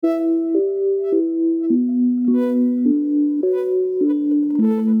Everybody,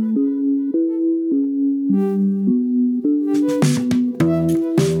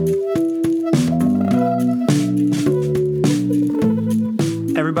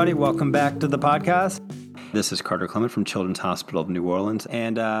 welcome back to the podcast. This is Carter Clement from Children's Hospital of New Orleans,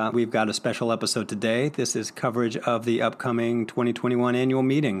 and we've got a special episode today. This is coverage of the upcoming 2021 annual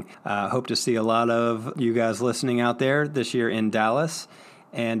meeting. Hope to see a lot of you guys listening out there this year in Dallas,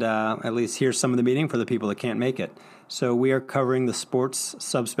 and at least here's some of the meeting for the people that can't make it. So we are covering the Sports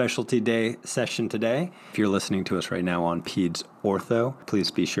Subspecialty Day session today. If you're listening to us right now on Peds Ortho,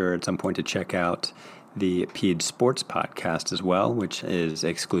 please be sure at some point to check out the Peds Sports podcast as well, which is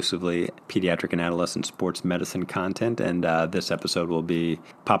exclusively pediatric and adolescent sports medicine content. And this episode will be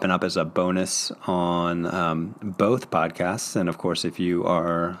popping up as a bonus on both podcasts. And of course, if you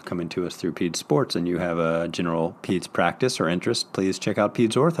are coming to us through Peds Sports and you have a general Peds practice or interest, please check out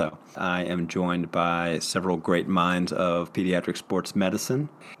Peds Ortho. I am joined by several great minds of pediatric sports medicine.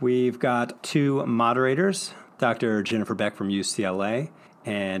 We've got two moderators, Dr. Jennifer Beck from UCLA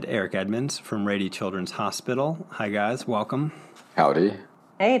and Eric Edmonds from Rady Children's Hospital. Hi, guys. Welcome. Howdy.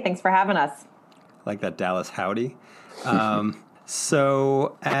 Hey, thanks for having us. I like that Dallas howdy.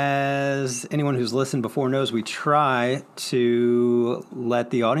 So as anyone who's listened before knows, we try to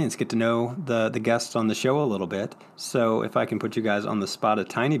let the audience get to know the guests on the show a little bit. So if I can put you guys on the spot a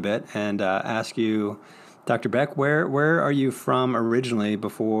tiny bit and ask you, Dr. Beck, where are you from originally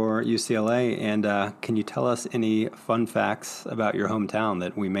before UCLA? And can you tell us any fun facts about your hometown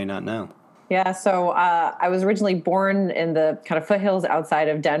that we may not know? Yeah, so I was originally born in the kind of foothills outside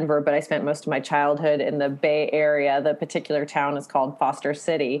of Denver, but I spent most of my childhood in the Bay Area. The particular town is called Foster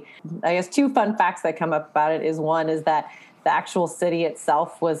City. I guess two fun facts that come up about it is one is that the actual city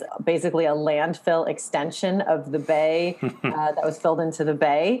itself was basically a landfill extension of the bay that was filled into the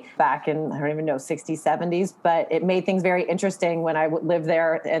bay back in, I don't even know, 60s, 70s. But it made things very interesting when I lived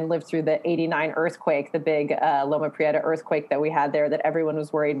there and lived through the 89 earthquake, the big Loma Prieta earthquake that we had there, that everyone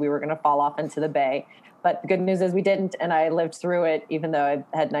was worried we were going to fall off into the bay. But the good news is we didn't, and I lived through it, even though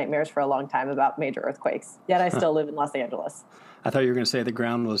I had nightmares for a long time about major earthquakes. Yet I still live in Los Angeles. I thought you were going to say the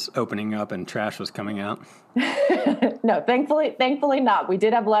ground was opening up and trash was coming out. No, thankfully not. We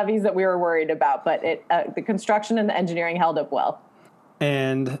did have levees that we were worried about, but the construction and the engineering held up well.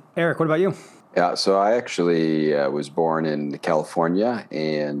 And Eric, what about you? Yeah, so I actually was born in California,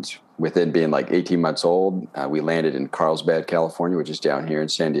 and within being like 18 months old, we landed in Carlsbad, California, which is down here in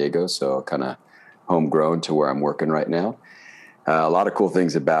San Diego, so kind of homegrown to where I'm working right now. A lot of cool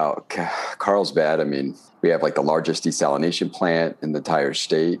things about Carlsbad. I mean, we have like the largest desalination plant in the entire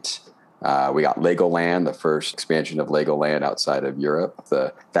state. We got Legoland, the first expansion of Legoland outside of Europe.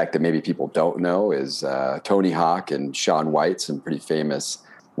 The fact that maybe people don't know is Tony Hawk and Shaun White, some pretty famous,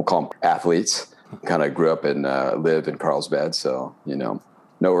 we'll call them athletes, kind of grew up and live in Carlsbad. So, no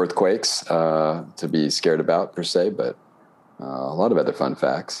earthquakes to be scared about per se, but a lot of other fun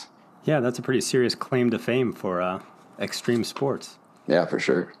facts. Yeah, that's a pretty serious claim to fame for extreme sports. Yeah, for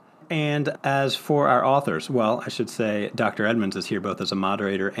sure. And as for our authors, well, I should say Dr. Edmonds is here both as a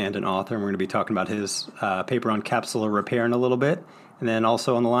moderator and an author, and we're going to be talking about his paper on capsular repair in a little bit. And then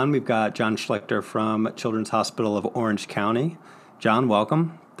also on the line, we've got John Schlechter from Children's Hospital of Orange County. John,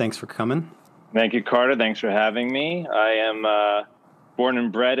 welcome. Thanks for coming. Thank you, Carter. Thanks for having me. I am born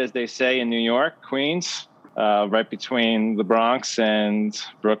and bred, as they say, in New York, Queens. Right between the Bronx and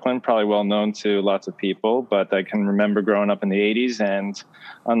Brooklyn, probably well known to lots of people, but I can remember growing up in the 80s, and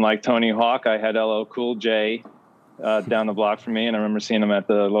unlike Tony Hawk, I had LL Cool J down the block from me, and I remember seeing him at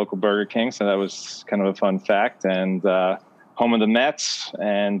the local Burger King, so that was kind of a fun fact, and home of the Mets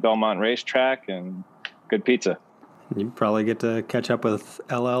and Belmont Racetrack and good pizza. You probably get to catch up with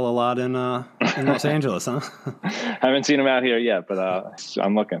LL a lot in Los Angeles, huh? Haven't seen him out here yet, but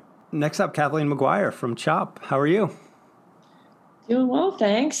I'm looking. Next up, Kathleen McGuire from CHOP. How are you? Doing well,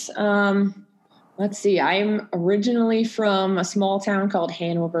 thanks. Let's see. I'm originally from a small town called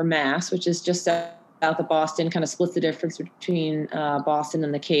Hanover, Mass., which is just south of Boston, kind of splits the difference between Boston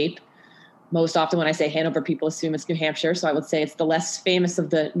and the Cape. Most often when I say Hanover, people assume it's New Hampshire, so I would say it's the less famous of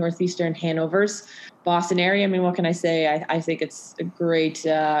the northeastern Hanovers. Boston area, I mean, what can I say? I think it's a great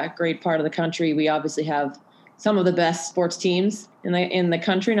part of the country. We obviously have some of the best sports teams in the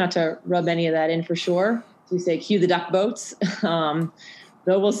country, not to rub any of that in for sure. We say cue the duck boats. Though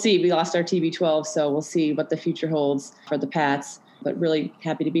we'll see. We lost our TB12, so we'll see what the future holds for the Pats. But really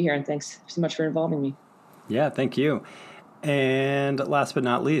happy to be here, and thanks so much for involving me. Yeah, thank you. And last but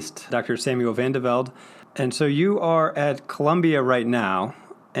not least, Dr. Samuel Van de Velde. And so you are at Columbia right now,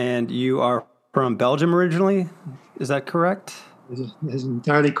 and you are from Belgium originally. Is that correct? is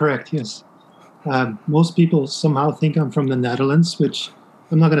entirely correct, yes. Most people somehow think I'm from the Netherlands, which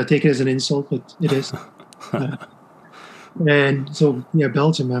I'm not going to take it as an insult, but it is. And so, yeah,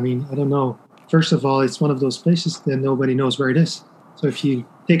 Belgium, I mean, I don't know. First of all, it's one of those places that nobody knows where it is. So if you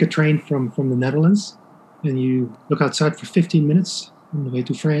take a train from the Netherlands and you look outside for 15 minutes on the way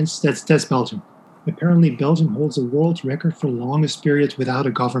to France, that's Belgium. Apparently, Belgium holds a world record for longest period without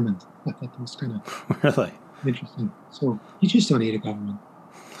a government. I thought that was kind of Really interesting. So you just don't need a government.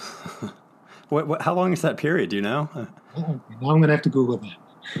 How long is that period? Do you know? Okay, now I'm going to have to Google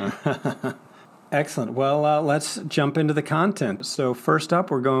that. Excellent. Well, let's jump into the content. So first up,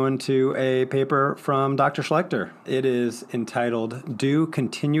 we're going to a paper from Dr. Schlechter. It is entitled, Do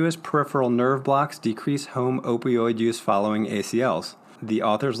Continuous Peripheral Nerve Blocks Decrease Home Opioid Use Following ACLs? The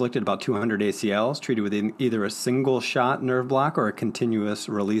authors looked at about 200 ACLs treated with either a single shot nerve block or a continuous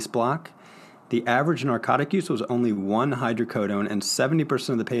release block. The average narcotic use was only 1 hydrocodone, and 70%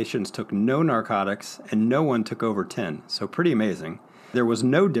 of the patients took no narcotics, and no one took over 10. So pretty amazing. There was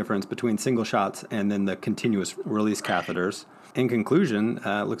no difference between single shots and then the continuous release catheters. In conclusion,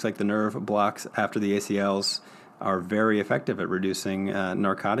 it looks like the nerve blocks after the ACLs are very effective at reducing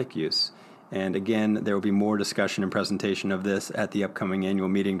narcotic use. And again, there will be more discussion and presentation of this at the upcoming annual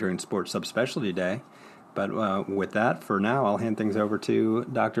meeting during Sports Subspecialty Day. But with that, for now, I'll hand things over to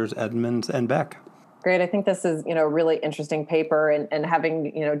Drs. Edmonds and Beck. Great. I think this is, a really interesting paper and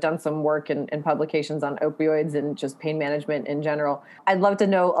having, done some work in publications on opioids and just pain management in general. I'd love to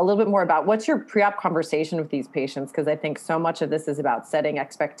know a little bit more about what's your pre-op conversation with these patients, because I think so much of this is about setting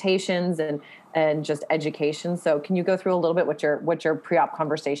expectations and just education. So can you go through a little bit what your pre-op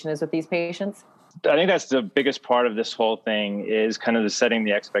conversation is with these patients? I think that's the biggest part of this whole thing is kind of the setting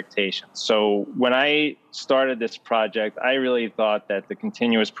the expectations. So when I started this project, I really thought that the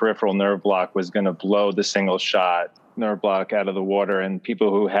continuous peripheral nerve block was going to blow the single shot nerve block out of the water, and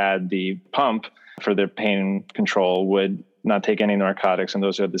people who had the pump for their pain control would not take any narcotics, and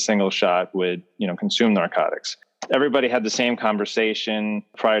those who had the single shot would, consume narcotics. Everybody had the same conversation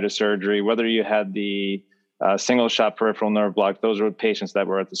prior to surgery, whether you had the single shot peripheral nerve block. Those were patients that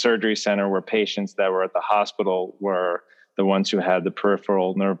were at the surgery center, where patients that were at the hospital were the ones who had the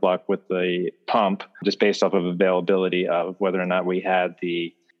peripheral nerve block with the pump, just based off of availability of whether or not we had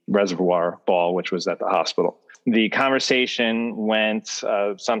the reservoir ball, which was at the hospital. The conversation went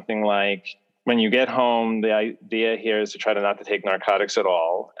something like, when you get home, the idea here is to try to not to take narcotics at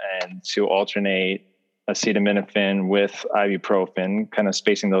all and to alternate acetaminophen with ibuprofen, kind of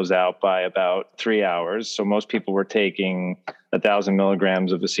spacing those out by about 3 hours. So most people were taking 1,000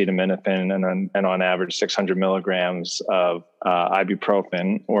 milligrams of acetaminophen and on average 600 milligrams of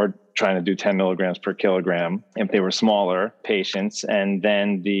ibuprofen, or trying to do 10 milligrams per kilogram if they were smaller patients. And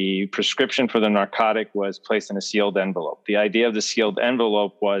then the prescription for the narcotic was placed in a sealed envelope. The idea of the sealed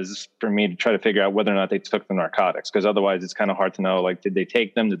envelope was for me to try to figure out whether or not they took the narcotics, because otherwise it's kind of hard to know, like, did they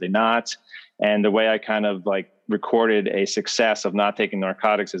take them? Did they not? And the way I kind of recorded a success of not taking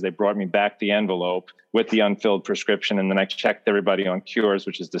narcotics is they brought me back the envelope with the unfilled prescription. And then I checked everybody on Cures,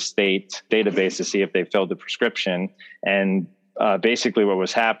 which is the state database, to see if they filled the prescription. And basically what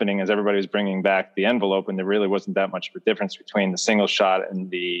was happening is everybody was bringing back the envelope, and there really wasn't that much of a difference between the single shot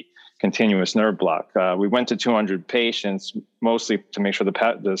and the continuous nerve block. We went to 200 patients, mostly to make sure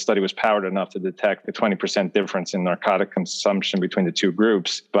the study was powered enough to detect a 20% difference in narcotic consumption between the two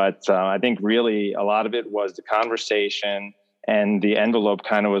groups. But I think really a lot of it was the conversation, and the envelope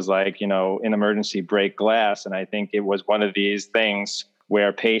kind of was like, in emergency break glass. And I think it was one of these things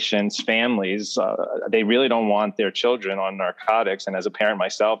where patients, families, they really don't want their children on narcotics. And as a parent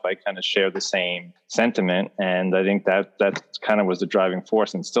myself, I kind of share the same sentiment. And I think that kind of was the driving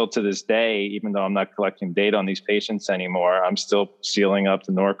force. And still to this day, even though I'm not collecting data on these patients anymore, I'm still sealing up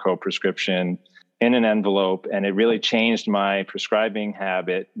the Norco prescription in an envelope. And it really changed my prescribing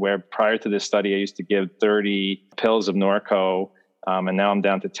habit, where prior to this study, I used to give 30 pills of Norco. And now I'm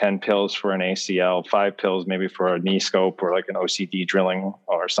down to 10 pills for an ACL, 5 pills maybe for a knee scope or like an OCD drilling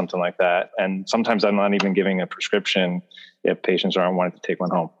or something like that. And sometimes I'm not even giving a prescription if patients aren't wanting to take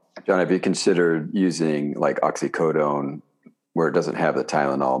one home. John, have you considered using like oxycodone where it doesn't have the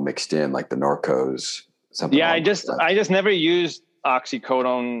Tylenol mixed in, like the Norcos? Yeah, I just never used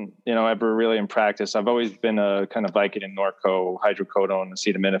oxycodone, ever really in practice. I've always been a kind of Vicodin, Norco, hydrocodone,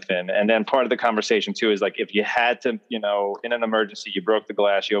 acetaminophen. And then part of the conversation too is like, if you had to, in an emergency, you broke the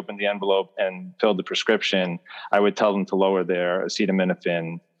glass, you opened the envelope and filled the prescription, I would tell them to lower their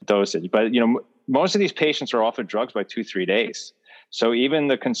acetaminophen dosage. But, most of these patients are off of drugs by 2-3 days. So even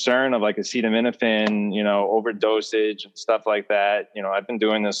the concern of like acetaminophen, overdosage and stuff like that, I've been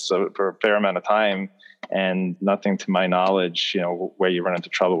doing this for a fair amount of time. and nothing to my knowledge, where you run into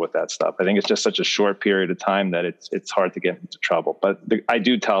trouble with that stuff. I think it's just such a short period of time that it's hard to get into trouble. But I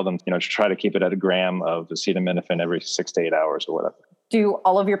do tell them, to try to keep it at a gram of acetaminophen every 6 to 8 hours or whatever. Do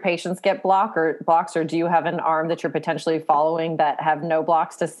all of your patients get blocks, or do you have an arm that you're potentially following that have no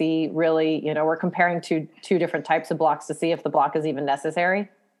blocks to see really, we're comparing two different types of blocks to see if the block is even necessary?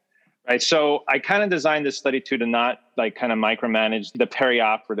 Right. So I kind of designed this study to not kind of micromanage the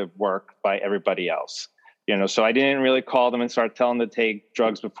perioperative work by everybody else. So I didn't really call them and start telling them to take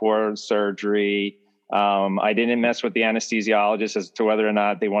drugs before surgery. I didn't mess with the anesthesiologist as to whether or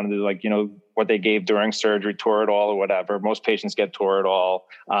not they wanted to, what they gave during surgery, Toradol or whatever. Most patients get Toradol.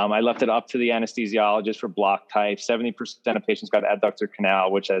 I left it up to the anesthesiologist for block type. 70% of patients got adductor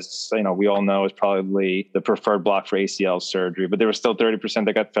canal, which, as we all know, is probably the preferred block for ACL surgery. But there was still 30%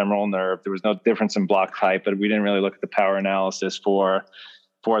 that got femoral nerve. There was no difference in block type, but we didn't really look at the power analysis for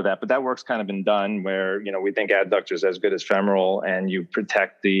that. But that work's kind of been done where, we think adductor is as good as femoral and you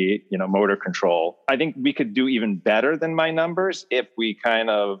protect the, motor control. I think we could do even better than my numbers if we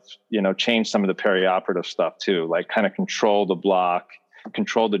kind of, change some of the perioperative stuff too, like kind of control the block,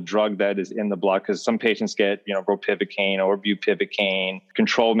 control the drug that is in the block. Because some patients get, ropivacaine or bupivacaine,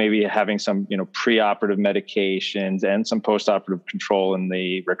 control maybe having some, preoperative medications and some postoperative control in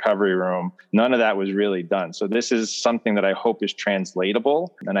the recovery room. None of that was really done. So this is something that I hope is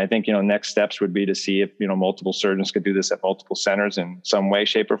translatable. And I think, next steps would be to see if, multiple surgeons could do this at multiple centers in some way,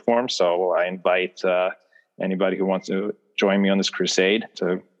 shape, or form. So I invite anybody who wants to join me on this crusade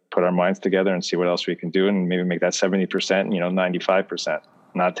to put our minds together and see what else we can do and maybe make that 70%, 95%,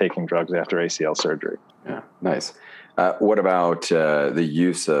 not taking drugs after ACL surgery. Yeah, nice. What about the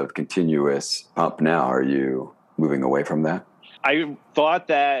use of continuous pump now? Are you moving away from that? I thought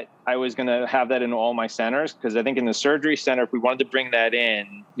that I was going to have that in all my centers because I think in the surgery center, if we wanted to bring that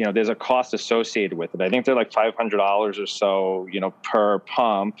in, there's a cost associated with it. I think they're like $500 or so, per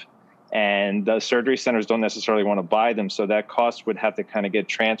pump. And the surgery centers don't necessarily want to buy them. So that cost would have to kind of get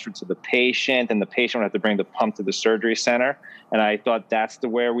transferred to the patient, and the patient would have to bring the pump to the surgery center. And I thought that's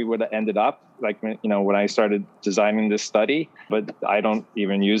where we would have ended up, when I started designing this study. But I don't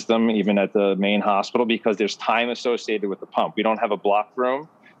even use them even at the main hospital because there's time associated with the pump. We don't have a block room.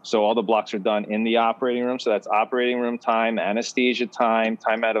 So all the blocks are done in the operating room. So that's operating room time, anesthesia time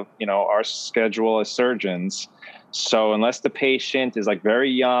out of, our schedule as surgeons. So unless the patient is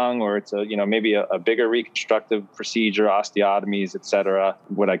very young or it's maybe a bigger reconstructive procedure, osteotomies, et cetera,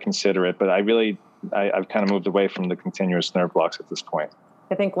 would I consider it? But I've kind of moved away from the continuous nerve blocks at this point.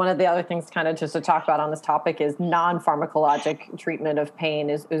 I think one of the other things kind of just to talk about on this topic is non-pharmacologic treatment of pain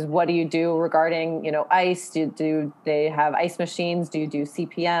is what do you do regarding, ice? Do they have ice machines? Do you do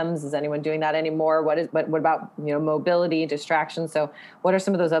CPMs? Is anyone doing that anymore? What about, mobility, distraction? So what are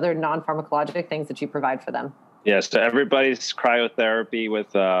some of those other non-pharmacologic things that you provide for them? Yes, so everybody's cryotherapy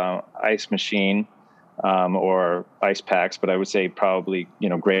with ice machine or ice packs, but I would say probably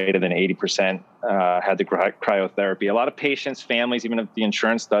greater than 80% had the cryotherapy. A lot of patients, families, even if the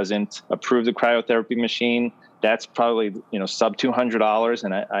insurance doesn't approve the cryotherapy machine, that's probably sub $200,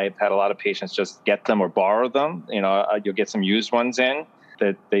 and I've had a lot of patients just get them or borrow them. You'll get some used ones in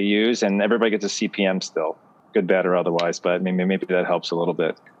that they use, and everybody gets a CPM still. Good, bad, or otherwise, but maybe that helps a little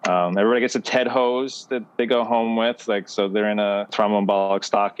bit. Everybody gets a TED hose that they go home with, so they're in a thromboembolic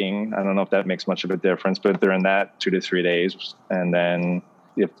stocking. I don't know if that makes much of a difference, but they're in that 2 to 3 days. And then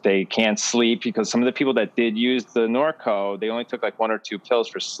if they can't sleep, because some of the people that did use the Norco, they only took 1 or 2 pills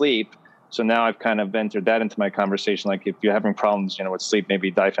for sleep. So now I've kind of entered that into my conversation. If you're having problems, with sleep,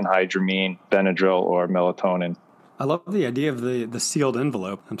 maybe diphenhydramine, Benadryl, or melatonin. I love the idea of the sealed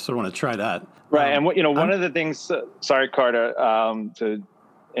envelope. I sort of want to try that. Right. And one of the things, sorry, Carter, to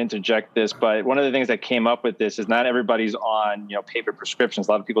interject this, but one of the things that came up with this is not everybody's on, paper prescriptions.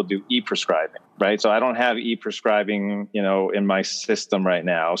 A lot of people do e-prescribing, right? So I don't have e-prescribing, in my system right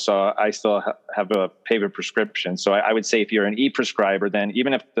now. So I still have a paper prescription. So I would say if you're an e-prescriber, then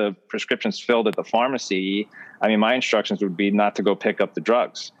even if the prescription's filled at the pharmacy, my instructions would be not to go pick up the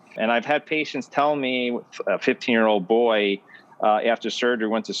drugs. And I've had patients tell me, a 15-year-old boy, after surgery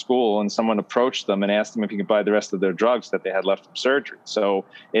went to school and someone approached them and asked them if he could buy the rest of their drugs that they had left from surgery. So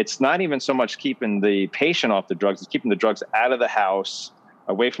it's not even so much keeping the patient off the drugs, it's keeping the drugs out of the house,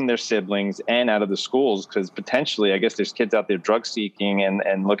 away from their siblings, and out of the schools, because potentially, I guess there's kids out there drug seeking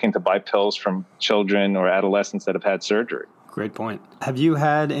and looking to buy pills from children or adolescents that have had surgery. Great point. Have you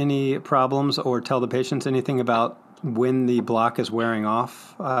had any problems or tell the patients anything about when the block is wearing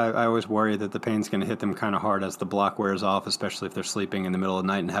off? I always worry that the pain's going to hit them kind of hard as the block wears off, especially if they're sleeping in the middle of the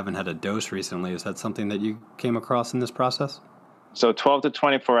night and haven't had a dose recently. Is that something that you came across in this process? So 12 to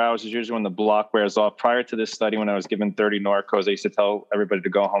 24 hours is usually when the block wears off. Prior to this study, when I was given 30 Norcos, I used to tell everybody to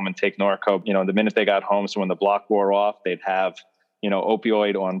go home and take Norco, the minute they got home. So when the block wore off, they'd have,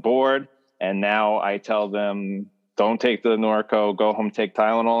 opioid on board. And now I tell them, don't take the Norco, go home, take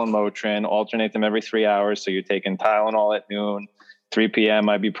Tylenol and Motrin, alternate them every 3 hours. So you're taking Tylenol at noon, 3 p.m.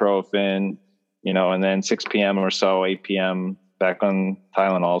 ibuprofen, and then 6 p.m. or so, 8 p.m. back on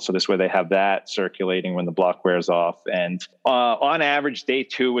Tylenol. So this way they have that circulating when the block wears off. And on average, day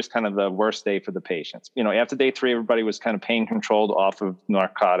 2 was kind of the worst day for the patients. After day 3, everybody was kind of pain controlled off of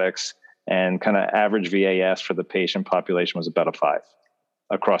narcotics, and kind of average VAS for the patient population was about a 5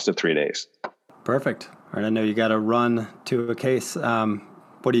 across the 3 days. Perfect. All right, I know you got to run to a case. What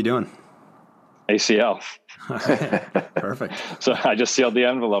are you doing? ACL. Okay. Perfect. So I just sealed the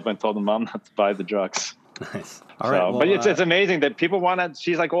envelope and told the mom not to buy the drugs. Nice. All right. Well, but it's amazing that people want to,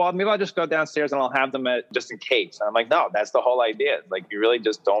 she's like, well, maybe I'll just go downstairs and I'll have them just in case. And I'm like, no, that's the whole idea. Like, you really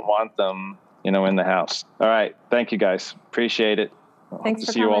just don't want them, in the house. All right. Thank you, guys. Appreciate it. Thanks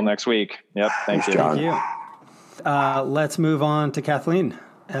for see you all next week. Yep. Thank you. Thank you. Let's move on to Kathleen.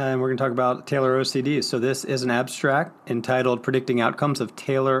 And we're going to talk about Taylor OCD. So this is an abstract entitled Predicting Outcomes of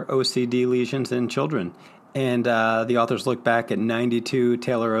Taylor OCD Lesions in Children. And the authors looked back at 92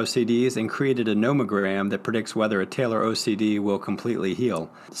 Taylor OCDs and created a nomogram that predicts whether a Taylor OCD will completely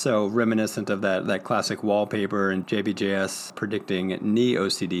heal. So reminiscent of that classic wallpaper and JBJS predicting knee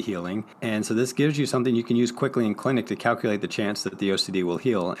OCD healing. And so this gives you something you can use quickly in clinic to calculate the chance that the OCD will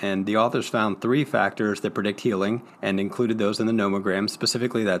heal. And the authors found 3 factors that predict healing and included those in the nomogram.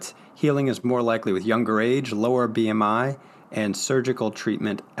 Specifically, that's healing is more likely with younger age, lower BMI, and surgical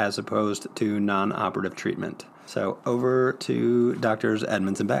treatment as opposed to non-operative treatment. So over to Drs.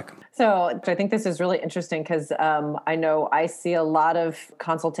 Edmonds and Beck. So I think this is really interesting because I know I see a lot of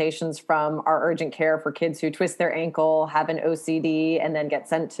consultations from our urgent care for kids who twist their ankle, have an OCD, and then get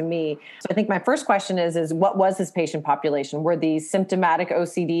sent to me. So I think my first question is what was this patient population? Were these symptomatic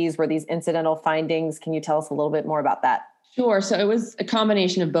OCDs? Were these incidental findings? Can you tell us a little bit more about that? Sure. So it was a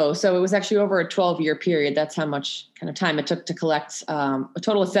combination of both. So it was actually over a 12-year period. That's how much kind of time it took to collect a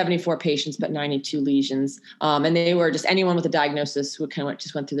total of 74 patients, but 92 lesions. And they were just anyone with a diagnosis who kind of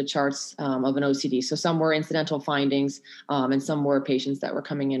just went through the charts of an OCD. So some were incidental findings and some were patients that were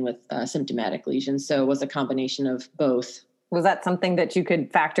coming in with symptomatic lesions. So it was a combination of both. Was that something that you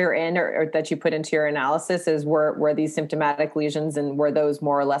could factor in or that you put into your analysis were these symptomatic lesions and were those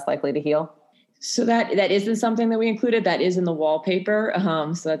more or less likely to heal? So that isn't something that we included. That is in the wallpaper.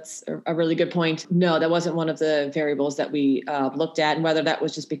 So that's a really good point. No, that wasn't one of the variables that we looked at, and whether that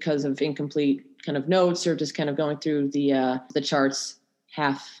was just because of incomplete kind of notes or just kind of going through the charts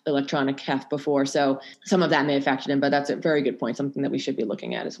half electronic, half before. So some of that may have factored in, but that's a very good point, something that we should be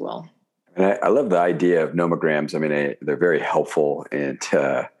looking at as well. And I love the idea of nomograms. I mean, they're very helpful, and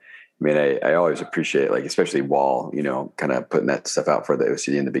I always appreciate, like, especially Wall, kind of putting that stuff out for the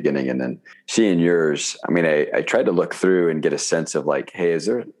OCD in the beginning, and then seeing yours. I mean, I tried to look through and get a sense of like, hey,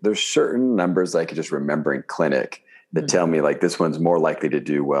 there's certain numbers I could just remember in clinic that tell me like this one's more likely to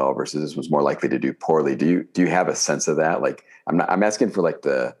do well versus this one's more likely to do poorly. Do you have a sense of that? Like, I'm asking for like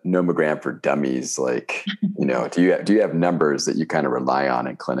the nomogram for dummies. Like, do you have numbers that you kind of rely on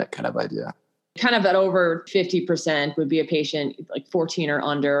in clinic, kind of idea? Kind of at over 50% would be a patient like 14 or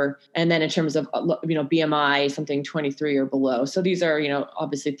under. And then in terms of, BMI, something 23 or below. So these are,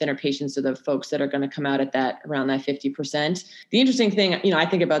 obviously thinner patients are the folks that are going to come out at around that 50%. The interesting thing, I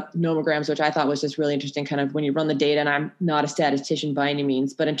think about nomograms, which I thought was just really interesting kind of when you run the data, and I'm not a statistician by any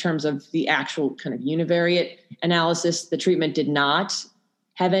means, but in terms of the actual kind of univariate analysis, the treatment did not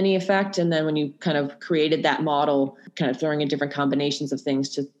have any effect. And then when you kind of created that model, kind of throwing in different combinations of things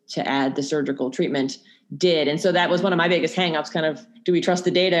to add the surgical treatment did. And so that was one of my biggest hangups, kind of, do we trust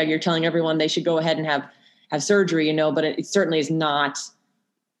the data? You're telling everyone they should go ahead and have surgery, but it certainly is not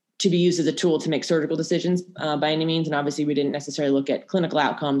to be used as a tool to make surgical decisions by any means. And obviously we didn't necessarily look at clinical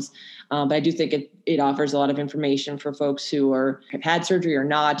outcomes, but I do think it offers a lot of information for folks who have had surgery or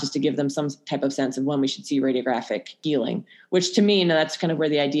not, just to give them some type of sense of when we should see radiographic healing, which to me, that's kind of where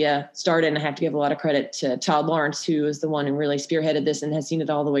the idea started. And I have to give a lot of credit to Todd Lawrence, who is the one who really spearheaded this and has seen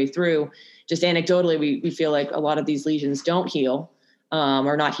it all the way through. Just anecdotally, we feel like a lot of these lesions don't heal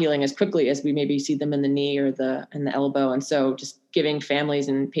or not healing as quickly as we maybe see them in the knee or the elbow. And so just giving families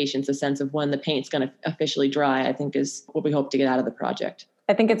and patients a sense of when the paint's going to officially dry, I think is what we hope to get out of the project.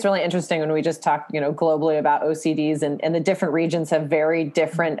 I think it's really interesting when we just talk, globally about OCDs and the different regions have very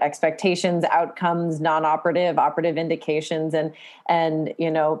different expectations, outcomes, non-operative, operative indications. And,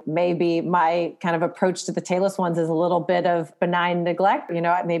 maybe my kind of approach to the tailless ones is a little bit of benign neglect.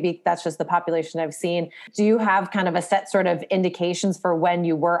 Maybe that's just the population I've seen. Do you have kind of a set sort of indications for when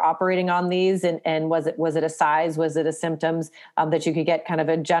you were operating on these? And was it a size? Was it a symptoms that you could get kind of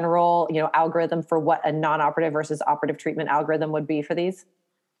a general, algorithm for what a non-operative versus operative treatment algorithm would be for these?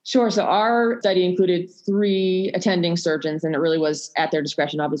 Sure. So our study included 3 attending surgeons, and it really was at their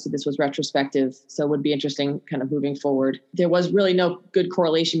discretion. Obviously, this was retrospective, so it would be interesting kind of moving forward. There was really no good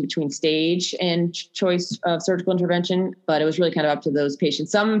correlation between stage and choice of surgical intervention, but it was really kind of up to those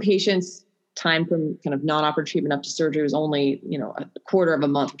patients. Some patients' time from kind of non-operative treatment up to surgery was only, a quarter of a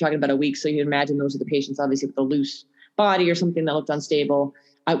month. We're talking about a week. So you imagine those are the patients, obviously, with a loose body or something that looked unstable.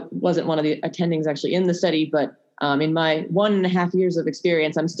 I wasn't one of the attendings actually in the study, but in my 1.5 years of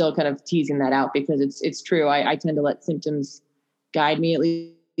experience, I'm still kind of teasing that out because it's true. I tend to let symptoms guide me, at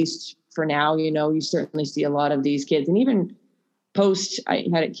least for now. You certainly see a lot of these kids. And even post, I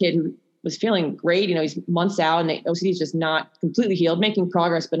had a kid who was feeling great. He's months out and the OCD is just not completely healed, making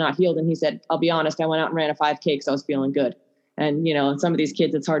progress, but not healed. And he said, I'll be honest, I went out and ran a 5K because I was feeling good. And, some of these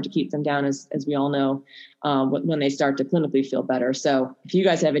kids, it's hard to keep them down, as we all know, when they start to clinically feel better. So if you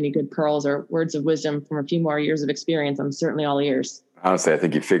guys have any good pearls or words of wisdom from a few more years of experience, I'm certainly all ears. Honestly, I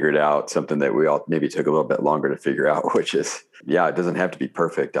think you figured out something that we all maybe took a little bit longer to figure out, which is, it doesn't have to be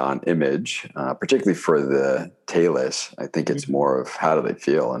perfect on image, particularly for the tailless. I think it's more of how do they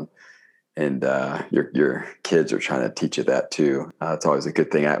feel, and your kids are trying to teach you that too. It's always a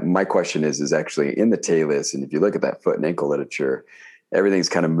good thing. My question is actually in the tailless, and if you look at that foot and ankle literature, everything's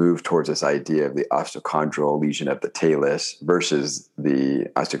kind of moved towards this idea of the osteochondral lesion of the tailless versus the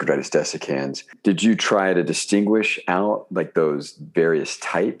osteochondritis dissecans. Did you try to distinguish out like those various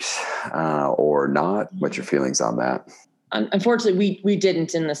types or not? What's your feelings on that? Unfortunately, we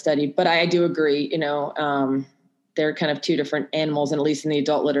didn't in the study, but I do agree, they're kind of 2 different animals, and at least in the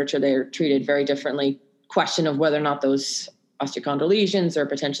adult literature, they're treated very differently. Question of whether or not those osteochondral lesions or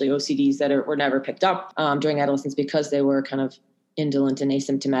potentially OCDs that were never picked up during adolescence because they were kind of indolent and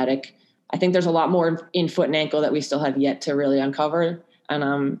asymptomatic. I think there's a lot more in foot and ankle that we still have yet to really uncover. And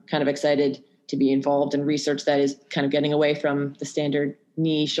I'm kind of excited to be involved in research that is kind of getting away from the standard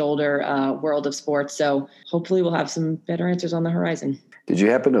knee, shoulder world of sports. So hopefully we'll have some better answers on the horizon. Did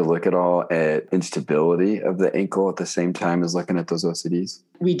you happen to look at all at instability of the ankle at the same time as looking at those OCDs?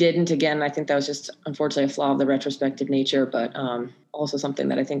 We didn't. Again, I think that was just unfortunately a flaw of the retrospective nature, but also something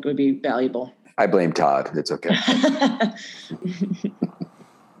that I think would be valuable. I blame Todd. It's okay.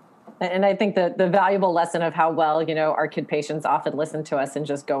 And I think the valuable lesson of how well, our kid patients often listen to us and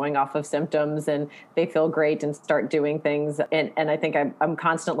just going off of symptoms and they feel great and start doing things. And I think I'm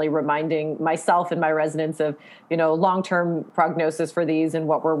constantly reminding myself and my residents of, long-term prognosis for these and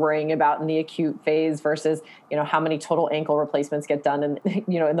what we're worrying about in the acute phase versus, how many total ankle replacements get done in,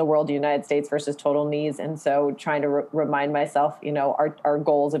 in the world, the United States versus total knees. And so trying to remind myself, our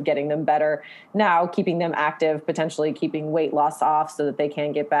goals of getting them better now, keeping them active, potentially keeping weight loss off so that they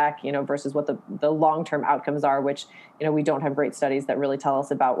can get back, versus what the long-term outcomes are, which, we don't have great studies that really tell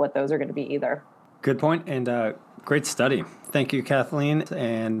us about what those are going to be either. Good point, and great study. Thank you, Kathleen.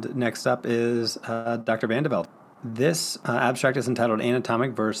 And next up is Dr. Vandeveld. This abstract is entitled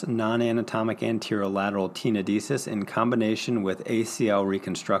Anatomic versus Non-Anatomic Anterolateral Tenodesis in Combination with ACL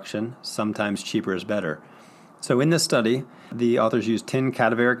Reconstruction. Sometimes cheaper is better. So in this study, the authors used 10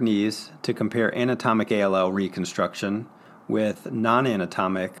 cadaveric knees to compare anatomic ALL reconstruction with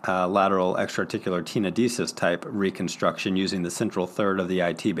non-anatomic lateral extraarticular tenodesis type reconstruction using the central third of the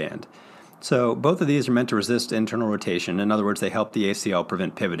IT band. So both of these are meant to resist internal rotation. In other words, they help the ACL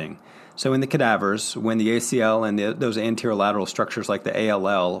prevent pivoting. So in the cadavers, when the ACL and those anterolateral structures like the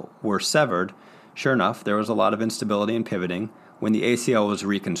ALL were severed, sure enough, there was a lot of instability and pivoting. When the ACL was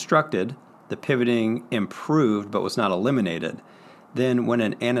reconstructed, the pivoting improved but was not eliminated. Then when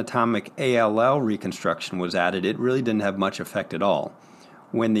an anatomic ALL reconstruction was added, it really didn't have much effect at all.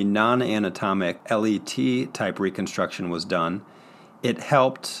 When the non-anatomic LET type reconstruction was done, it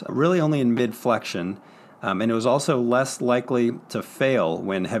helped really only in mid-flexion, and it was also less likely to fail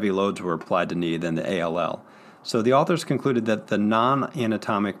when heavy loads were applied to knee than the ALL. So the authors concluded that the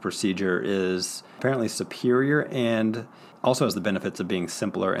non-anatomic procedure is apparently superior and also has the benefits of being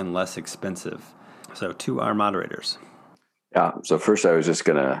simpler and less expensive. So to our moderators. Yeah. So first I was just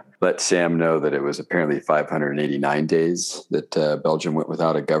going to let Sam know that it was apparently 589 days that Belgium went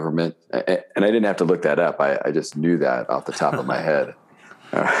without a government. And I didn't have to look that up. I just knew that off the top of my head.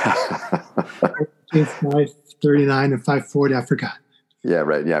 539 and 540, I forgot. Yeah,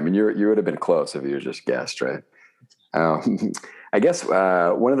 right. Yeah, I mean, you would have been close if you just guessed, right? I guess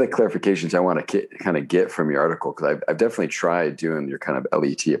one of the clarifications I want to kind of get from your article, because I've definitely tried doing your kind of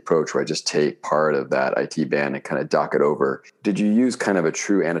LET approach where I just take part of that IT band and kind of dock it over. Did you use kind of a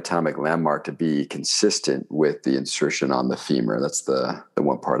true anatomic landmark to be consistent with the insertion on the femur? That's the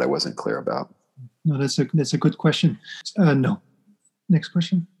one part I wasn't clear about. No, that's a good question. No. Next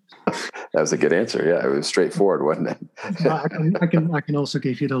question. That was a good answer. Yeah, it was straightforward, wasn't it? I can also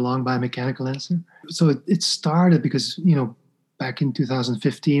give you the long biomechanical answer. So it started because, back in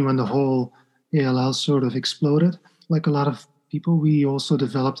 2015 when the whole ALL sort of exploded, like a lot of people, we also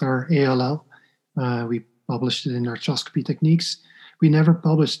developed our ALL. We published it in arthroscopy techniques. We never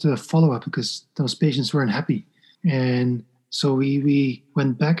published a follow-up because those patients weren't happy. And so we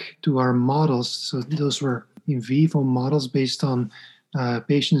went back to our models. So those were in vivo models based on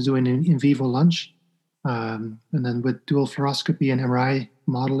patients doing in vivo lunge. And then with dual fluoroscopy and MRI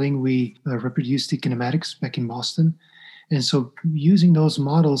modeling, we reproduced the kinematics back in Boston. And so using those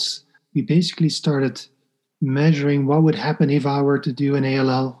models, we basically started measuring what would happen if I were to do an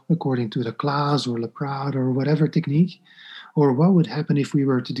ALL according to the Claas or Laprade or whatever technique, or what would happen if we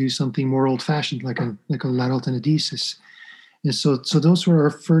were to do something more old-fashioned like a lateral tenodesis. And so those were our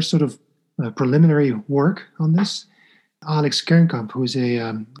first sort of preliminary work on this. Alex Kernkamp, who is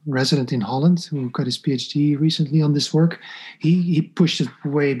a resident in Holland, who got his PhD recently on this work, he pushed it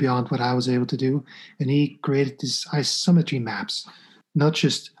way beyond what I was able to do, and he created these isometry maps, not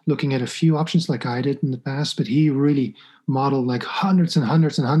just looking at a few options like I did in the past, but he really modeled like hundreds and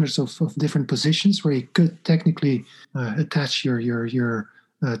hundreds and hundreds of different positions where he could technically attach your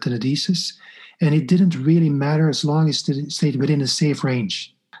tenodesis, and it didn't really matter as long as it stayed within a safe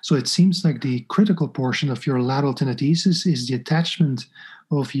range. So it seems like the critical portion of your lateral tenodesis is the attachment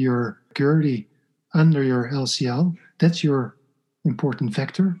of your Gertie under your LCL. That's your important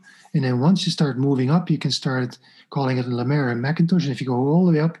vector. And then once you start moving up, you can start calling it a Lemaire and McIntosh. And if you go all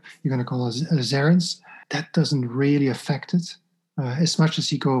the way up, you're going to call it a Zarens. That doesn't really affect it as much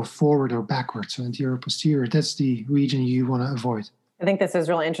as you go forward or backwards. So anterior, posterior, that's the region you want to avoid. I think this is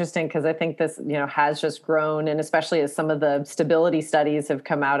really interesting because I think this, has just grown, and especially as some of the stability studies have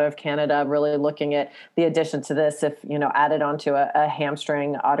come out of Canada, really looking at the addition to this, if, added onto a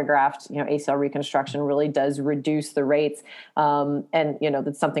hamstring autograft, ACL reconstruction really does reduce the rates. And,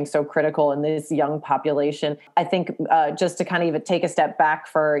 that's something so critical in this young population. I think just to kind of even take a step back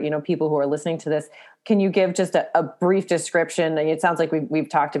for, people who are listening to this, can you give just a brief description? It sounds like we've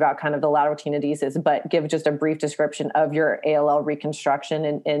talked about kind of the lateral tenodesis, but give just a brief description of your ALL reconstruction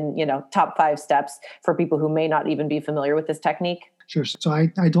in top 5 steps for people who may not even be familiar with this technique. Sure. So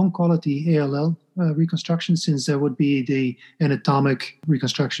I don't call it the ALL reconstruction, since that would be the anatomic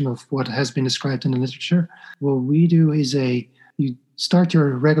reconstruction of what has been described in the literature. What we do is you start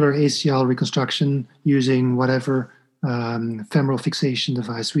your regular ACL reconstruction using whatever femoral fixation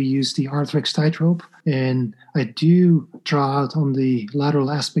device. We use the Arthrex tightrope, and I do draw out on the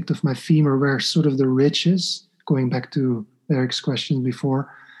lateral aspect of my femur where sort of the ridge is, going back to Eric's question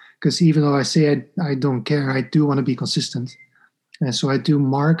before, because even though I say I don't care, I do want to be consistent. And so I do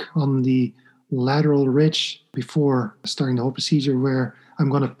mark on the lateral ridge before starting the whole procedure where I'm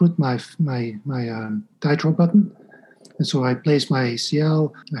going to put my tightrope button. And so I place my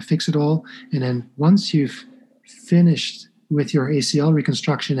ACL, I fix it all, and then once you've finished with your ACL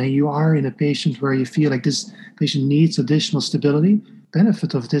reconstruction and you are in a patient where you feel like this patient needs additional stability,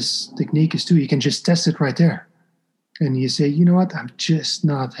 benefit of this technique is too, you can just test it right there. And you say, you know what, I'm just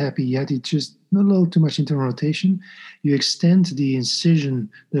not happy yet. It's just a little too much internal rotation. You extend the incision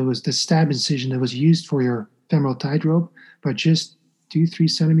the stab incision that was used for your femoral tightrope by just 2-3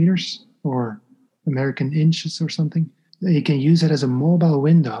 centimeters or American inches or something. You can use it as a mobile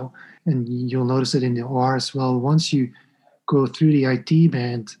window, and you'll notice it in the OR as well. Once you go through the IT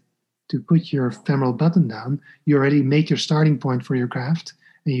band to put your femoral button down, you already make your starting point for your graft,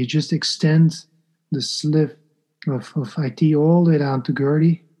 and you just extend the slit of IT all the way down to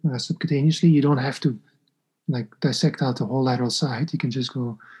Gertie subcutaneously. You don't have to dissect out the whole lateral side. You can just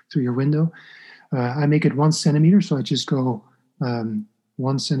go through your window. I make it 1 centimeter, so I just go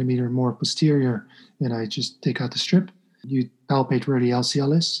 1 centimeter more posterior, and I just take out the strip. You palpate where the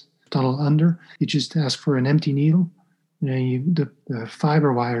LCL is, tunnel under. You just ask for an empty needle, and the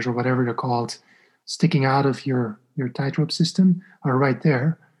fiber wires or whatever they're called sticking out of your tightrope system are right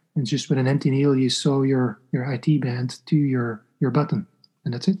there. And just with an empty needle, you sew your IT band to your button,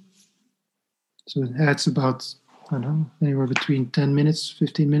 and that's it. So it adds about, I don't know, anywhere between 10 minutes,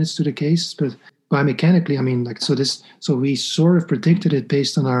 15 minutes to the case, but biomechanically, I mean, so we sort of predicted it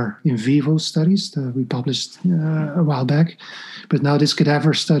based on our in vivo studies that we published a while back. But now this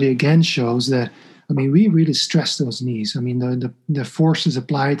cadaver study again shows that, I mean, we really stressed those knees. I mean, the forces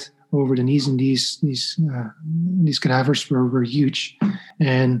applied over the knees in these cadavers were huge.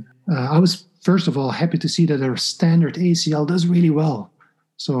 And I was, first of all, happy to see that our standard ACL does really well.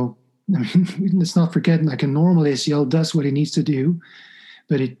 So, I mean, let's not forget, like a normal ACL does what it needs to do.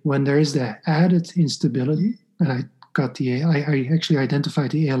 But when there is the added instability, and I actually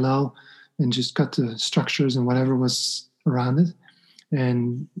identified the ALL and just got the structures and whatever was around it.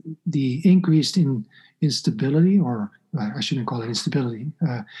 And the increased instability, or I shouldn't call it instability,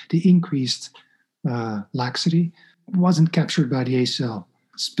 the increased laxity wasn't captured by the ACL,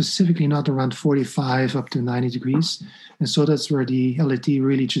 specifically not around 45 up to 90 degrees. And so that's where the LAT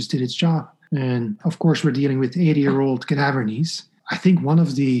really just did its job. And of course, we're dealing with 80-year-old cadaver knees. I think one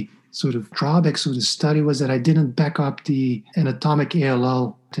of the sort of drawbacks of the study was that I didn't back up the anatomic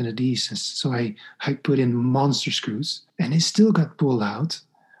ALL tenodesis. So I put in monster screws and they still got pulled out.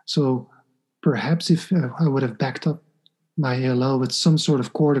 So perhaps if I would have backed up my ALL with some sort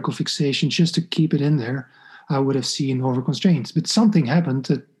of cortical fixation just to keep it in there, I would have seen overconstraints. But something happened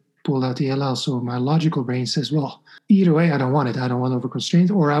that pulled out the ALL. So my logical brain says, well, either way, I don't want it. I don't want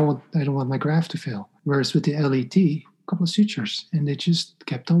overconstraint, or I don't want my graft to fail. Whereas with the LAT, couple of sutures, and they just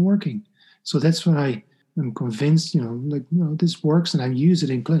kept on working. So that's when I am convinced, this works, and I use it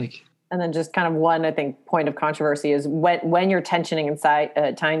in clinic. And then just kind of one, I think, point of controversy is when you're tensioning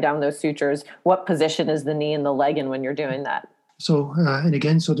inside, tying down those sutures, what position is the knee and the leg in when you're doing that? So, and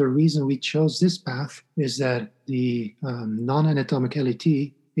again, so the reason we chose this path is that the non-anatomic LAT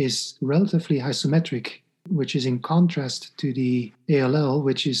is relatively isometric, which is in contrast to the ALL,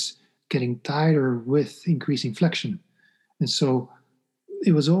 which is getting tighter with increasing flexion. And so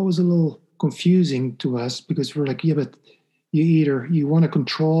it was always a little confusing to us because we're like, yeah, but you want to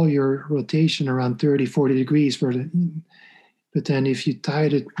control your rotation around 30, 40 degrees, but then if you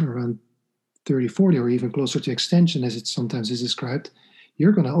tied it around 30, 40, or even closer to extension, as it sometimes is described,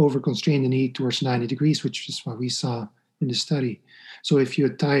 you're going to overconstrain the knee towards 90 degrees, which is what we saw in the study. So if you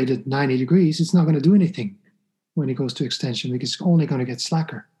tie it at 90 degrees, it's not going to do anything when it goes to extension because it's only going to get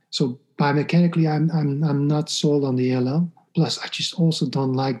slacker. So biomechanically, I'm not sold on the ALL. Plus, I just also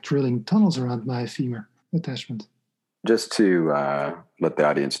don't like drilling tunnels around my femur attachment. Just to let the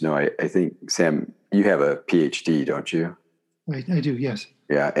audience know, I think, Sam, you have a PhD, don't you? I do, yes.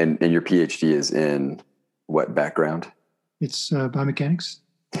 Yeah, and your PhD is in what background? It's biomechanics.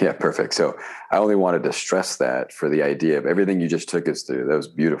 Yeah, perfect. So I only wanted to stress that for the idea of everything you just took us through. That was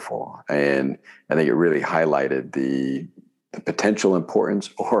beautiful. And I think it really highlighted the potential importance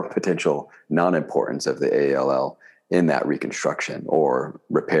or potential non-importance of the ALL in that reconstruction or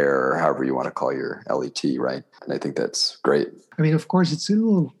repair, or however you want to call your LET, right? And I think that's great. I mean, of course, it's a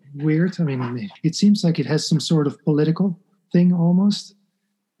little weird. I mean, it seems like it has some sort of political thing almost.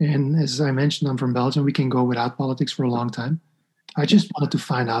 And as I mentioned, I'm from Belgium. We can go without politics for a long time. I just wanted to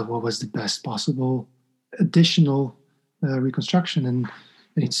find out what was the best possible additional reconstruction. And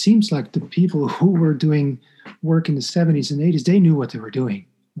it seems like the people who were doing work in the 70s and 80s, they knew what they were doing.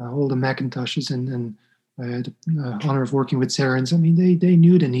 All the Macintoshes and the honor of working with Serins. I mean, they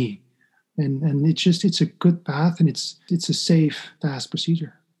knew the knee. And it's a good path, and it's a safe, fast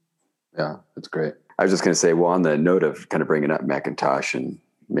procedure. Yeah, that's great. I was just going to say, well, on the note of kind of bringing up Macintosh, and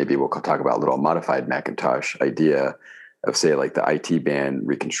maybe we'll talk about a little modified Macintosh idea of, say, like the IT band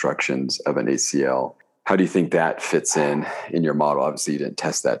reconstructions of an ACL. How do you think that fits in your model? Obviously, you didn't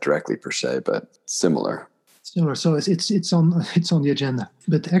test that directly per se, but similar. Similar. So it's on the agenda.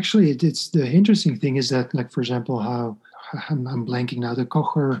 But actually, it's the interesting thing is that, like, for example, how I'm blanking now, the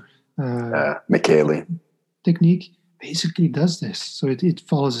Kocher Micheli technique basically does this. So it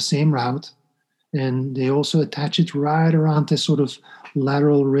follows the same route, and they also attach it right around this sort of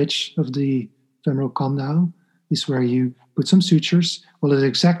lateral ridge of the femoral condyle. Is where you put some sutures. Well, it's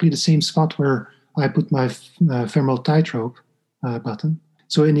exactly the same spot where I put my femoral tightrope button.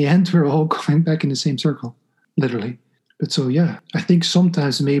 So in the end, we're all going back in the same circle, literally. But so, yeah, I think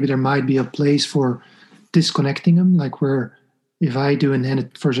sometimes maybe there might be a place for disconnecting them, like where if I do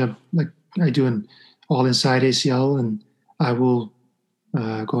for example, like I do an all inside ACL, and I will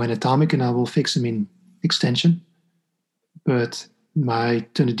go anatomic and I will fix them in extension. But my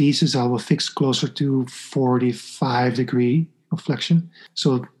tenodesis, I will fix closer to 45 degree of flexion.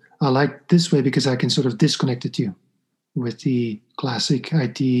 So I like this way because I can sort of disconnect the two. With the classic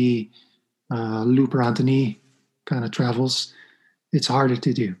IT loop around the knee kind of travels, it's harder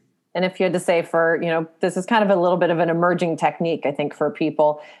to do. And if you had to say this is kind of a little bit of an emerging technique, I think, for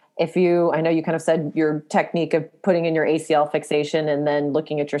people. I know you kind of said your technique of putting in your ACL fixation and then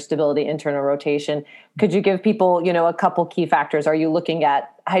looking at your stability, internal rotation. Could you give people, a couple key factors? Are you looking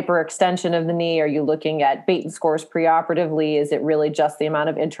at hyperextension of the knee? Are you looking at Baton scores preoperatively? Is it really just the amount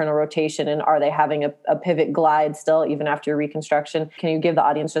of internal rotation? And are they having a pivot glide still, even after your reconstruction? Can you give the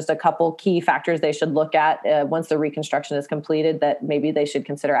audience just a couple key factors they should look at once the reconstruction is completed that maybe they should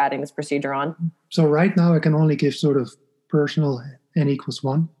consider adding this procedure on? So right now I can only give sort of personal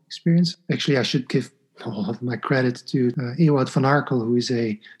N=1 experience. Actually, I should give all of my credit to Ewout van Arkel, who is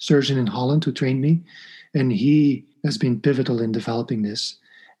a surgeon in Holland who trained me. And he has been pivotal in developing this.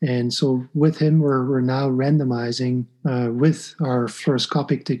 And so with him, we're now randomizing with our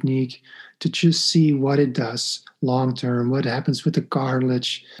fluoroscopic technique to just see what it does long term, what happens with the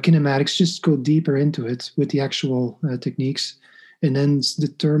cartilage, kinematics, just go deeper into it with the actual techniques, and then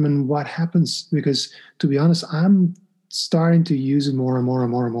determine what happens. Because to be honest, I'm starting to use it more and more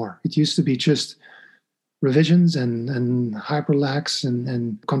and more and more. It used to be just revisions and hyperlax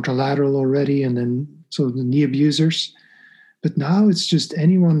and contralateral already, and then so the knee abusers. But now it's just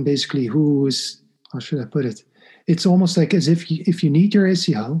anyone basically who is, how should I put it? It's almost like as if you need your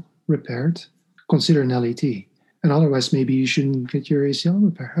ACL repaired, consider an LAT. And otherwise, maybe you shouldn't get your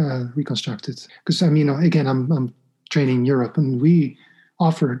ACL reconstructed. Because, again, I'm training in Europe, and we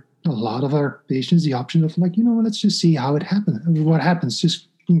offer a lot of our patients the option of let's just see how it happens. What happens? Just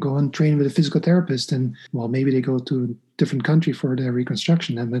go and train with a physical therapist, and maybe they go to a different country for their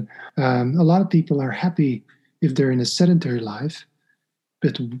reconstruction. And a lot of people are happy if they're in a sedentary life.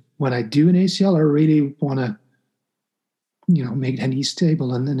 But when I do an ACL, I really want to, make that knee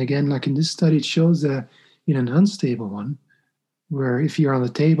stable. And then again, like in this study, it shows that in an unstable one, where if you're on the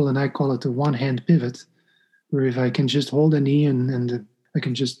table, and I call it a one-hand pivot, where if I can just hold a knee and I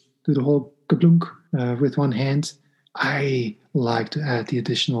can just do the whole kablunk with one hand, I like to add the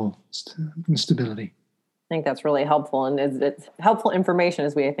additional stability. I think that's really helpful. And it's helpful information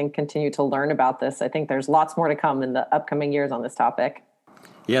as we, I think, continue to learn about this. I think there's lots more to come in the upcoming years on this topic.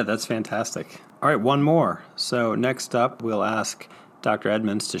 Yeah, that's fantastic. All right, one more. So next up, we'll ask Dr.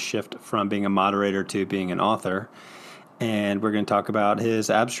 Edmonds to shift from being a moderator to being an author. And we're going to talk about his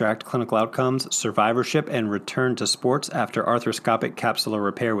abstract clinical outcomes, survivorship, and return to sports after arthroscopic capsular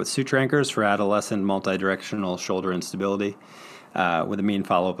repair with suture anchors for adolescent multidirectional shoulder instability with a mean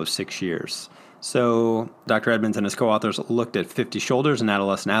follow-up of 6 years. So Dr. Edmonds and his co-authors looked at 50 shoulders in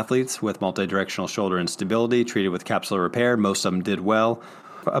adolescent athletes with multidirectional shoulder instability treated with capsular repair. Most of them did well.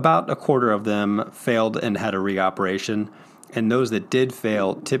 About a quarter of them failed and had a reoperation. And those that did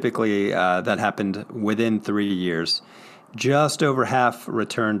fail, typically that happened within 3 years. Just over half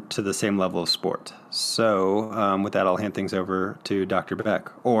returned to the same level of sport. So with that, I'll hand things over to Dr. Beck.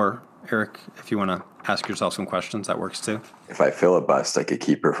 Or Eric, if you want to ask yourself some questions, that works too. If I filibust, I could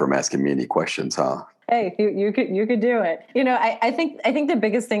keep her from asking me any questions, huh? Hey, you could do it. I think the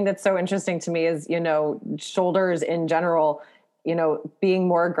biggest thing that's so interesting to me is, shoulders in general, being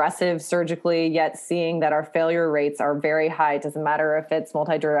more aggressive surgically, yet seeing that our failure rates are very high. It doesn't matter if it's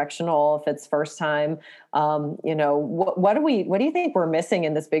multidirectional, if it's first time. What do you think we're missing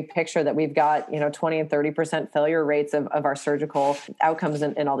in this big picture that we've got, 20 and 30% failure rates of our surgical outcomes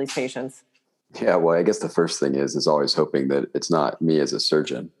in all these patients? Yeah, well, I guess the first thing is always hoping that it's not me as a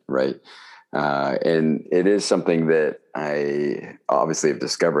surgeon, right? And it is something that I obviously have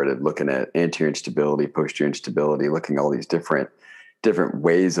discovered at looking at anterior instability, posterior instability, looking at all these different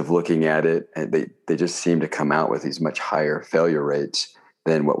ways of looking at it. And they just seem to come out with these much higher failure rates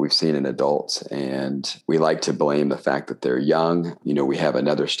than what we've seen in adults. And we like to blame the fact that they're young. We have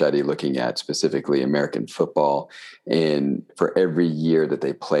another study looking at specifically American football. And for every year that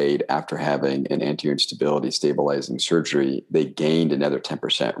they played after having an anterior instability stabilizing surgery, they gained another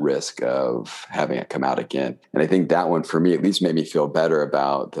 10% risk of having it come out again. And I think that one, for me, at least made me feel better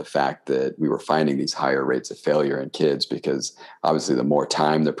about the fact that we were finding these higher rates of failure in kids, because obviously the more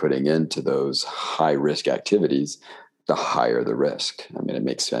time they're putting into those high risk activities, the higher the risk. I mean, it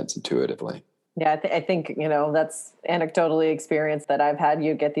makes sense intuitively. Yeah, I think, that's anecdotally experience that I've had.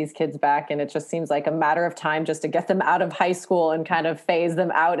 You get these kids back and it just seems like a matter of time just to get them out of high school and kind of phase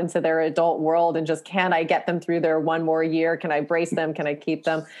them out into their adult world. And just, can I get them through their one more year? Can I brace them? Can I keep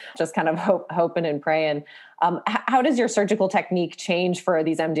them? Just kind of hoping and praying. How does your surgical technique change for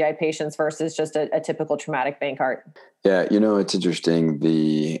these MDI patients versus just a typical traumatic Bankart? Yeah, it's interesting.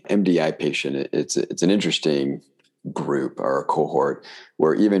 The MDI patient, it's an interesting group or a cohort.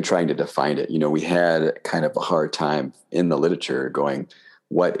 We're even trying to define it. We had kind of a hard time in the literature going,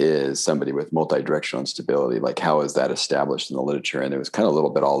 what is somebody with multidirectional instability? Like, how is that established in the literature? And it was kind of a little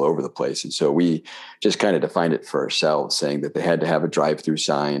bit all over the place. And so we just kind of defined it for ourselves, saying that they had to have a drive-through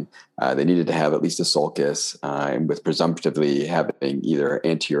sign. They needed to have at least a sulcus, and with presumptively having either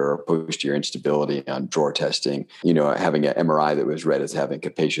anterior or posterior instability on drawer testing, having an MRI that was read as having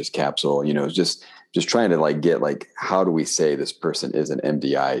capacious capsule, just trying to like get like, how do we say this person is an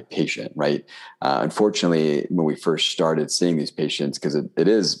MDI patient, right? Unfortunately, when we first started seeing these patients, because it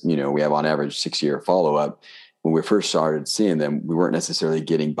is, we have on average 6-year follow-up. When we first started seeing them, we weren't necessarily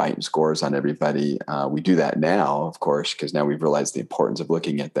getting Beighton scores on everybody. We do that now, of course, because now we've realized the importance of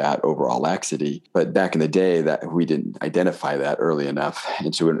looking at that overall laxity. But back in the day, that we didn't identify that early enough,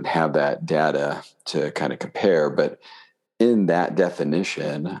 and so we didn't have that data to kind of compare. But in that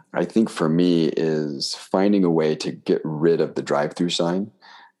definition, I think for me is finding a way to get rid of the drive-through sign,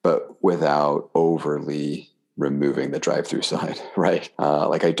 but without overly removing the drive-through sign, right?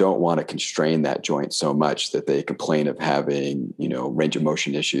 Like I don't want to constrain that joint so much that they complain of having, range of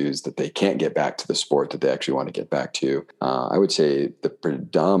motion issues, that they can't get back to the sport that they actually want to get back to. I would say the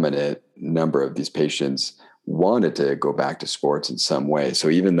predominant number of these patients wanted to go back to sports in some way. So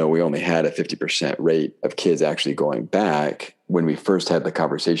even though we only had a 50% rate of kids actually going back, when we first had the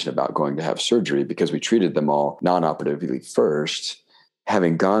conversation about going to have surgery, because we treated them all non-operatively first,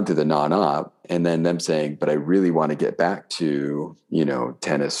 having gone through the non-op and then them saying, but I really want to get back to,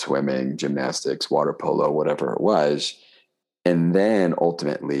 tennis, swimming, gymnastics, water polo, whatever it was. And then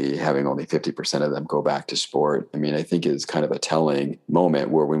ultimately having only 50% of them go back to sport. I mean, I think is kind of a telling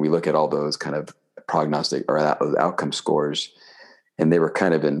moment where when we look at all those kind of prognostic or outcome scores, and they were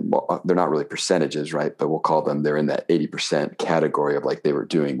kind of they're not really percentages, right? But we'll call them, they're in that 80% category of like they were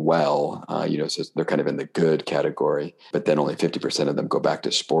doing well, so they're kind of in the good category, but then only 50% of them go back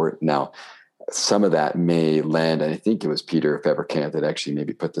to sport. Now, some of that may lend, and I think it was Peter Feberkamp that actually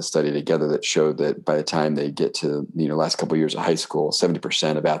maybe put the study together that showed that by the time they get to, last couple of years of high school,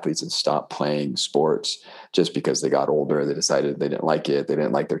 70% of athletes had stopped playing sports just because they got older. They decided they didn't like it. They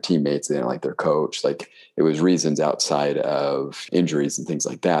didn't like their teammates. They didn't like their coach. Like it was reasons outside of injuries and things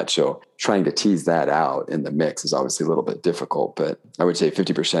like that. So trying to tease that out in the mix is obviously a little bit difficult, but I would say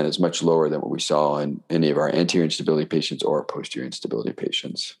 50% is much lower than what we saw in any of our anterior instability patients or posterior instability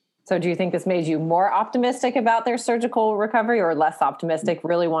patients. So do you think this made you more optimistic about their surgical recovery or less optimistic,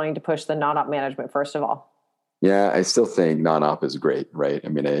 really wanting to push the non-op management first of all? Yeah, I still think non-op is great, right? I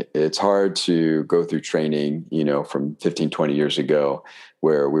mean, it's hard to go through training, from 15, 20 years ago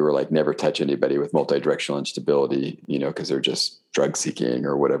where we were like, never touch anybody with multidirectional instability, because they're just drug seeking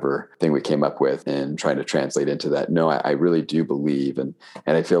or whatever thing we came up with, and trying to translate into that. No, I really do believe, and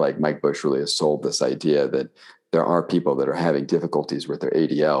I feel like Mike Bush really has sold this idea that there are people that are having difficulties with their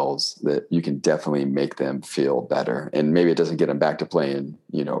ADLs that you can definitely make them feel better. And maybe it doesn't get them back to playing,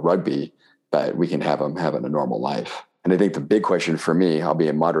 rugby, but we can have them having a normal life. And I think the big question for me, I'll be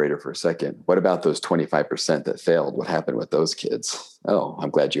a moderator for a second. What about those 25% that failed? What happened with those kids? Oh, I'm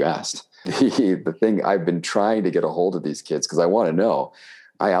glad you asked. The thing, I've been trying to get a hold of these kids because I want to know.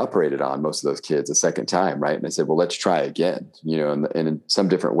 I operated on most of those kids a second time, right? And I said, well, let's try again, and in some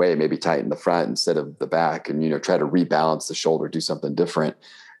different way, maybe tighten the front instead of the back, and, try to rebalance the shoulder, do something different.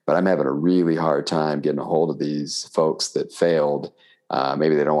 But I'm having a really hard time getting a hold of these folks that failed.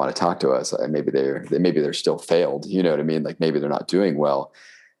 Maybe they don't want to talk to us. Maybe they're still failed. You know what I mean? Like maybe they're not doing well.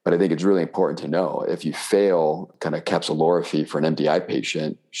 But I think it's really important to know if you fail kind of capsulorrhaphy for an MDI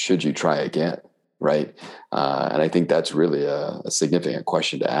patient, should you try again? Right. And I think that's really a significant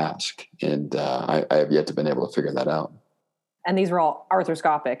question to ask. And I have yet to been able to figure that out. And these were all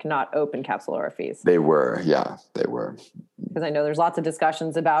arthroscopic, not open capsulorrhaphies. They were. Yeah, they were. Because I know there's lots of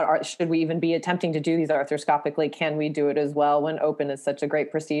discussions about, should we even be attempting to do these arthroscopically? Can we do it as well when open is such a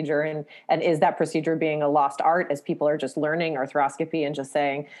great procedure? And is that procedure being a lost art as people are just learning arthroscopy and just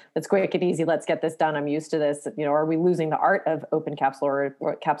saying, it's quick and easy, let's get this done, I'm used to this. Are we losing the art of open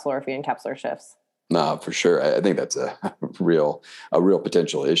capsulorrhaphy and capsular shifts? No, for sure. I think that's a real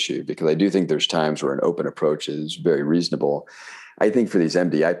potential issue, because I do think there's times where an open approach is very reasonable. I think for these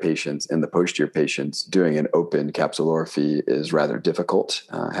MDI patients and the posterior patients, doing an open capsulorrhaphy is rather difficult.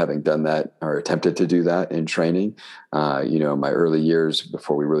 Having done that or attempted to do that in training, my early years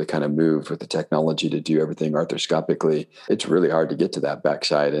before we really kind of moved with the technology to do everything arthroscopically, it's really hard to get to that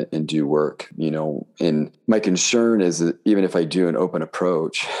backside and do work, and my concern is that even if I do an open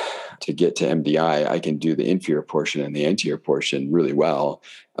approach to get to MDI, I can do the inferior portion and the anterior portion really well,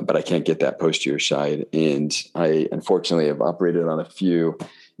 but I can't get that posterior side. And I unfortunately have operated on a few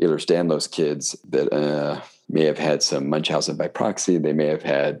Ehlers-Danlos kids that, may have had some Munchausen by proxy. They may have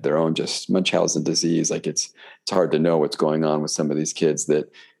had their own just Munchausen disease. Like it's hard to know what's going on with some of these kids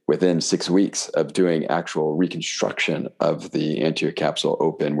that within 6 weeks of doing actual reconstruction of the anterior capsule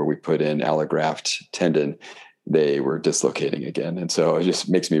open where we put in allograft tendon, they were dislocating again. And so it just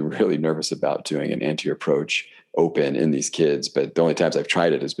makes me really nervous about doing an anterior approach open in these kids. But the only times I've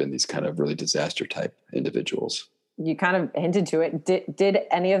tried it has been these kind of really disaster type individuals. You kind of hinted to it. Did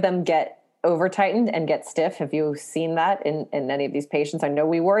any of them get over tightened and get stiff? Have you seen that in any of these patients? I know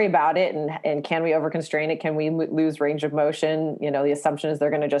we worry about it, and can we over constrain it? Can we lose range of motion? You know, the assumption is they're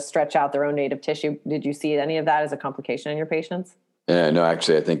going to just stretch out their own native tissue. Did you see any of that as a complication in your patients? No,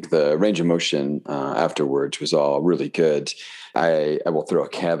 actually, I think the range of motion afterwards was all really good. I will throw a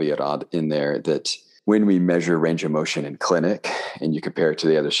caveat in there that when we measure range of motion in clinic and you compare it to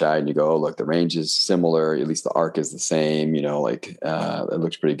the other side and you go, oh, look, the range is similar, at least the arc is the same, you know, like it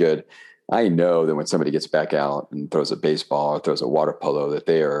looks pretty good. I know that when somebody gets back out and throws a baseball or throws a water polo, that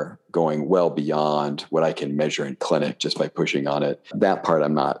they are going well beyond what I can measure in clinic just by pushing on it. That part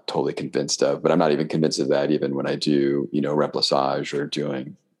I'm not totally convinced of, but I'm not even convinced of that even when I do, you know, remplissage or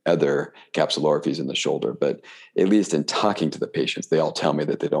doing other capsulorrhaphies in the shoulder. But at least in talking to the patients, they all tell me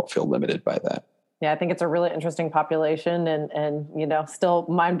that they don't feel limited by that. Yeah, I think it's a really interesting population and you know, still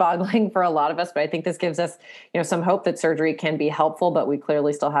mind-boggling for a lot of us, but I think this gives us, you know, some hope that surgery can be helpful, but we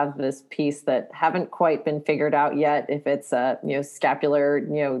clearly still have this piece that haven't quite been figured out yet. If it's a, you know, scapular,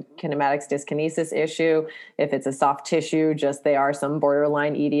 you know, kinematics dyskinesis issue, if it's a soft tissue, just they are some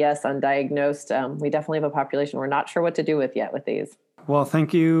borderline EDS undiagnosed. We definitely have a population we're not sure what to do with yet with these. Well,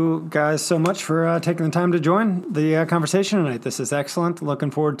 thank you guys so much for taking the time to join the conversation tonight. This is excellent.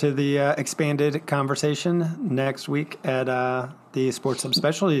 Looking forward to the expanded conversation next week at the Sports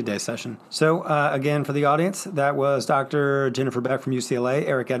Subspecialty Day session. So again, for the audience, that was Dr. Jennifer Beck from UCLA,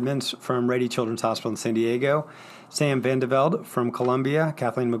 Eric Edmonds from Rady Children's Hospital in San Diego, Sam Van de Velde from Columbia,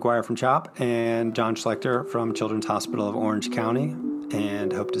 Kathleen McGuire from CHOP, and John Schlechter from Children's Hospital of Orange County.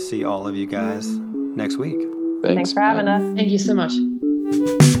 And hope to see all of you guys next week. Thanks for having us. Thank you so much.